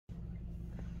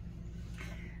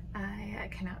I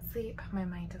cannot sleep. My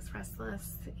mind is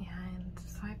restless, and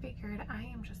so I figured I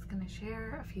am just gonna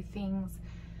share a few things,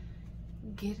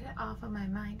 get it off of my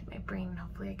mind, my brain.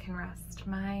 Hopefully I can rest.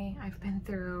 I've been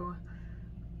through,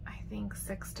 I think,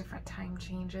 6 different time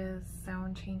changes,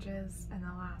 zone changes in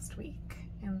the last week,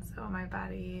 and so my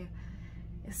body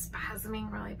is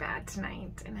spasming really bad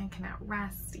tonight, and I cannot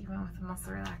rest even with a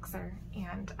muscle relaxer.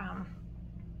 And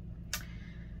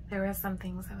there were some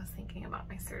things I was thinking about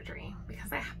my surgery, because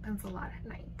that happens a lot at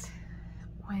night,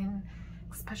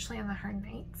 especially on the hard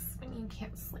nights when you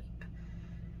can't sleep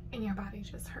and your body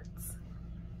just hurts.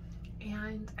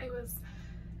 And I was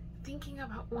thinking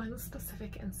about one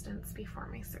specific instance before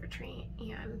my surgery,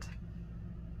 and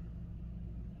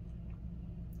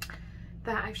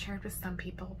that I've shared with some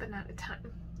people, but not a ton,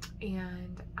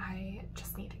 and I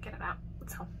just need to get it out.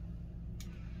 So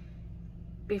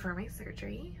before my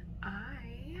surgery,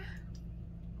 I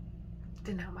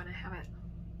did not want to have it.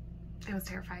 I was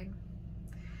terrified.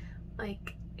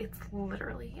 Like, it's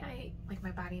literally,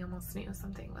 my body almost knew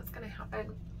something was gonna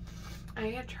happen. I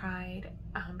had tried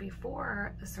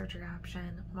before the surgery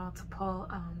option multiple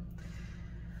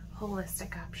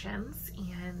holistic options,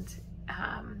 and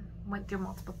went through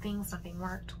multiple things. Nothing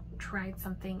worked. Tried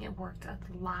something, it worked a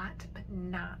lot, but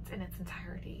not in its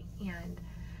entirety. And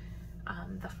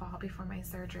the fall before my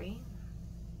surgery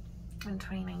in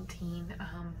 2019,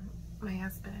 my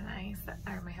husband and I,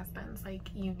 or my husband's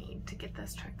like, you need to get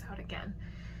this checked out again.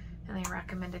 And they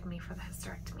recommended me for the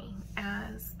hysterectomy.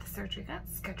 As the surgery got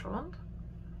scheduled,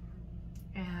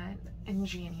 and in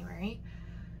January,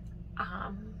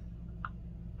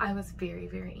 I was very,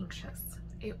 very anxious.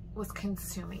 It was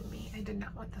consuming me. I did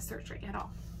not want the surgery at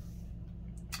all.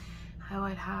 I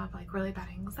would have like really bad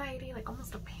anxiety, like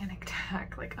almost a panic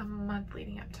attack, like a month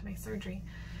leading up to my surgery.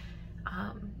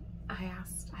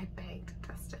 I begged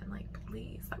Justin, like,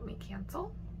 please let me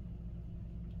cancel.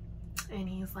 And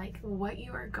he's like, what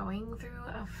you are going through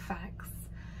affects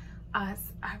us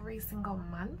every single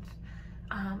month.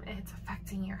 It's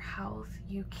affecting your health.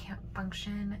 You can't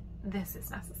function. This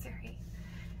is necessary.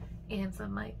 And so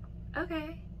I'm like,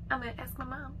 okay, I'm gonna ask my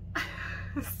mom.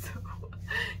 So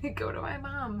I go to my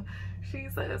mom. She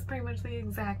says pretty much the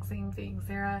exact same thing.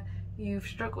 Sarah, you've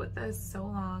struggled with this so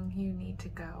long. You need to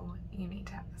go. You need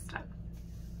to have this done.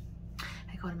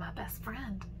 I go to my best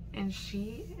friend, and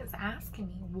she is asking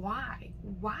me, why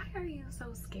are you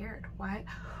so scared? Why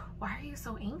are you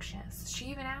so anxious? She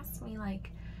even asked me,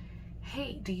 like,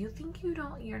 hey, do you think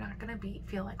you're not gonna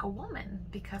feel like a woman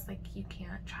because, like, you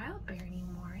can't childbear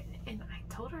anymore? And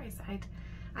I told her, I said,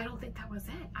 I don't think that was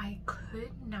it. I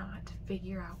could not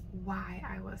figure out why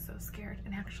I was so scared.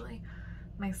 And actually,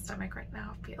 my stomach right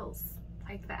now feels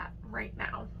like that right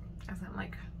now as I'm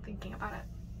like thinking about it.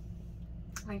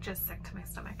 Like, just sick to my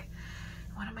stomach.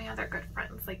 One of my other good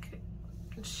friends, like,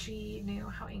 she knew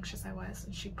how anxious I was,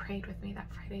 and she prayed with me that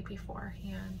Friday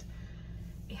beforehand.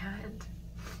 And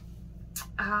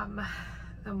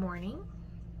the morning,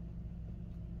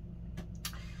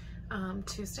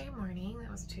 Tuesday morning,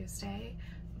 that was Tuesday,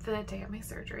 the day of my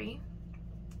surgery,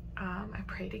 I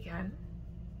prayed again,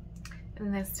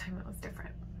 and this time it was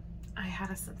different. I had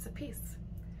a sense of peace.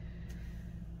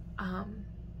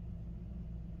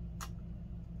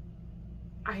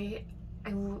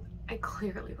 I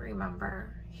clearly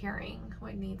remember hearing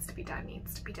what needs to be done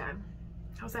needs to be done.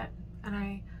 That was it. And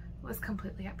I was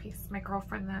completely at peace. My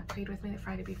girlfriend that prayed with me the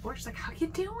Friday before, she's like, how you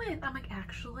doing? I'm like,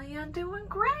 actually, I'm doing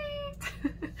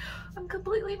great. I'm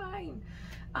completely fine.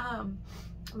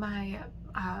 My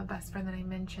best friend that I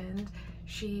mentioned,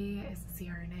 she is a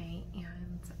CRNA,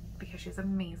 and because she's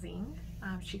amazing,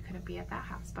 she couldn't be at that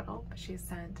hospital, but she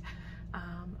sent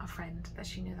a friend that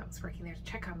she knew that was working there to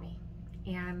check on me.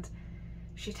 And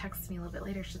she texted me a little bit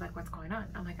later. She's like, what's going on?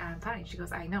 I'm like, I'm fine. She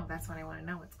goes, I know, that's what I want to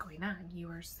know, what's going on. You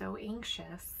are so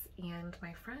anxious, and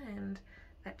my friend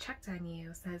that checked on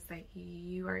you says that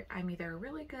I'm either a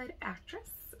really good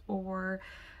actress or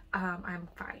I'm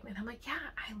fine. And I'm like, yeah,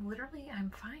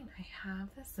 I'm fine. I have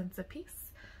this sense of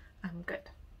peace. I'm good.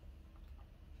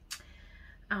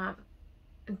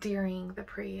 During the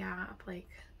pre-op, like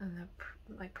in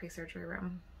the pre-surgery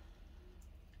room,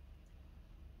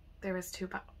 there was two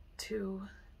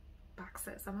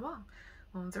boxes on the wall.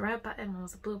 One was a red button, one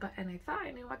was a blue button. I thought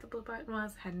I knew what the blue button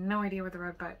was, had no idea what the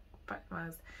red button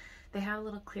was. They had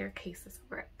little clear cases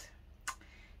over it.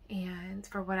 And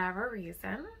for whatever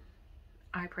reason,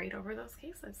 I prayed over those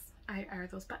cases, or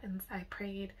those buttons. I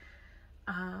prayed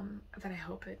that I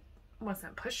hope it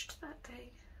wasn't pushed that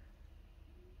day.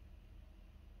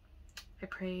 I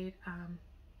prayed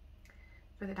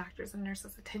for the doctors and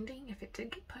nurses attending, if it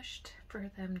did get pushed, for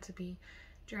them to be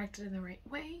directed in the right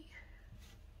way.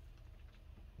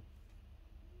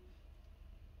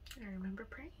 I remember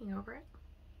praying over it.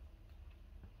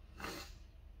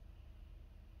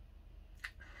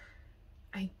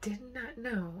 I did not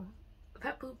know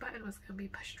that blue button was going to be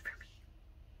pushed for me.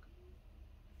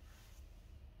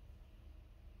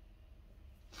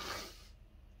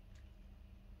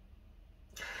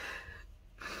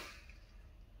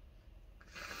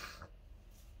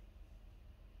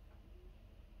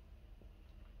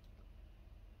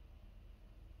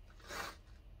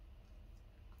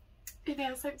 And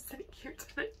as I'm sitting here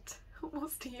tonight,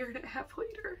 almost a year and a half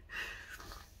later,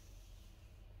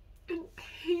 in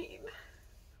pain,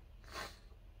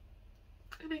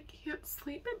 and I can't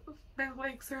sleep, and my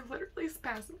legs are literally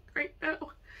spasming right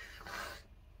now,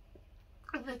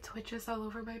 and the twitches all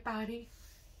over my body,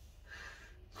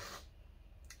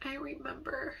 I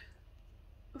remember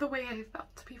the way I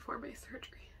felt before my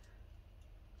surgery.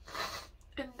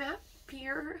 And that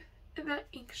fear and that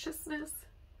anxiousness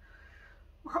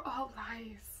were all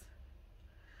lies.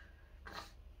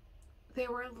 They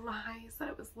were lies that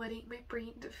I was letting my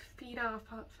brain to feed off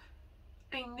of.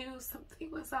 I knew something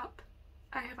was up.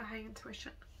 I have a high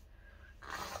intuition.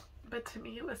 But to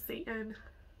me, it was Satan.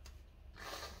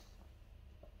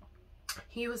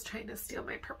 He was trying to steal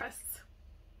my purpose.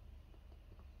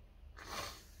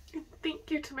 And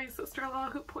thank you to my sister-in-law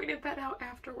who pointed that out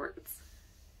afterwards.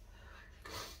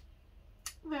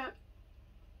 That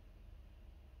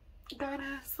God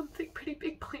has something pretty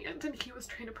big planned, and he was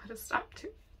trying to put a stop to.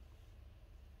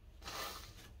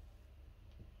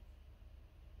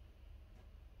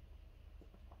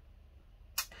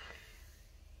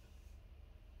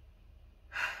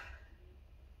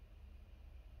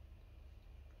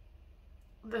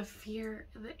 The fear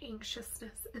and the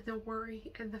anxiousness and the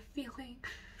worry and the feeling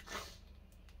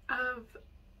of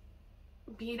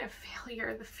being a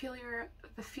failure, the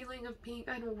feeling of being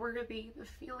unworthy, the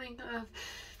feeling of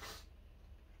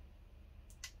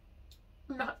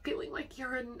not feeling like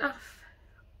you're enough.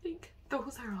 Like,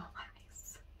 those are all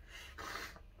lies.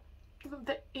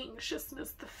 The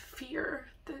anxiousness, the fear,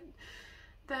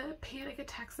 the panic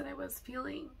attacks that I was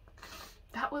feeling,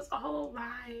 that was all a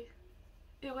lie.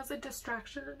 It was a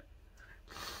distraction.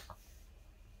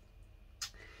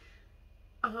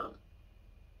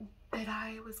 That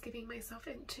I was getting myself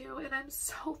into, and I'm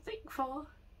so thankful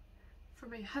for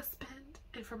my husband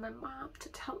and for my mom to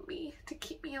tell me, to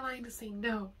keep me aligned, to say,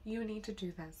 no, you need to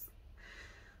do this.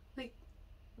 Like,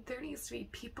 there needs to be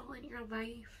people in your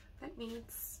life that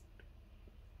needs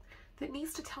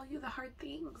to tell you the hard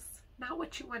things, not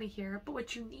what you want to hear, but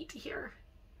what you need to hear.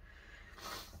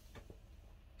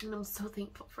 And I'm so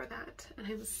thankful for that. And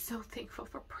I'm so thankful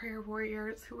for prayer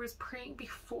warriors who was praying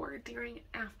before, during,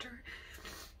 and after,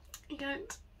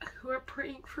 and who are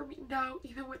praying for me now,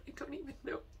 even when I don't even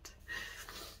know it.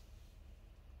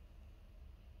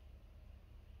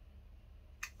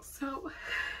 So,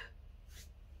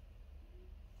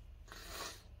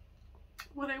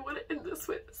 what I want to end this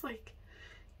with is, like,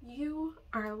 you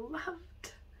are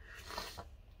loved.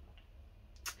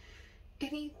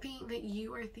 Anything that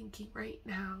you are thinking right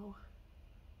now,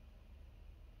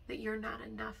 that you're not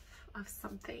enough of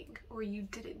something, or you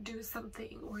didn't do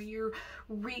something, or you're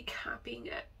recapping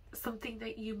it, something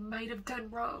that you might have done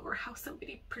wrong, or how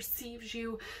somebody perceives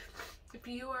you, if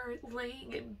you are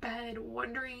laying in bed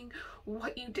wondering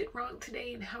what you did wrong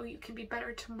today and how you can be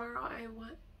better tomorrow,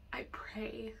 I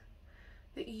pray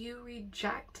that you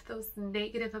reject those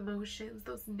negative emotions,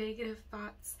 those negative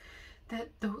thoughts, that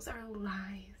those are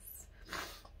lies,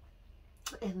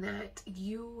 and that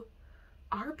you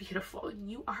are beautiful, and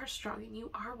you are strong, and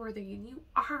you are worthy, and you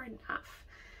are enough.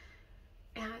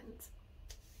 And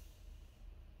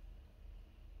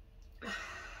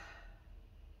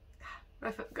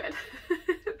I feel good.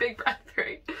 Big breath,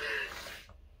 right?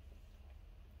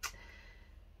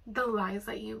 The lies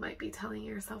that you might be telling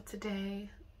yourself today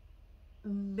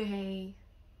may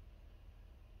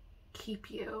keep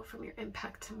you from your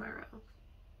impact tomorrow.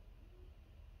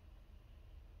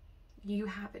 You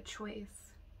have a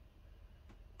choice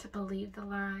to believe the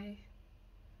lie,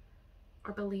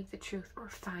 or believe the truth, or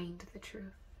find the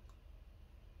truth.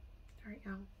 There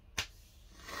we go.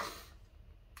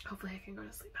 Hopefully I can go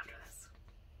to sleep after this.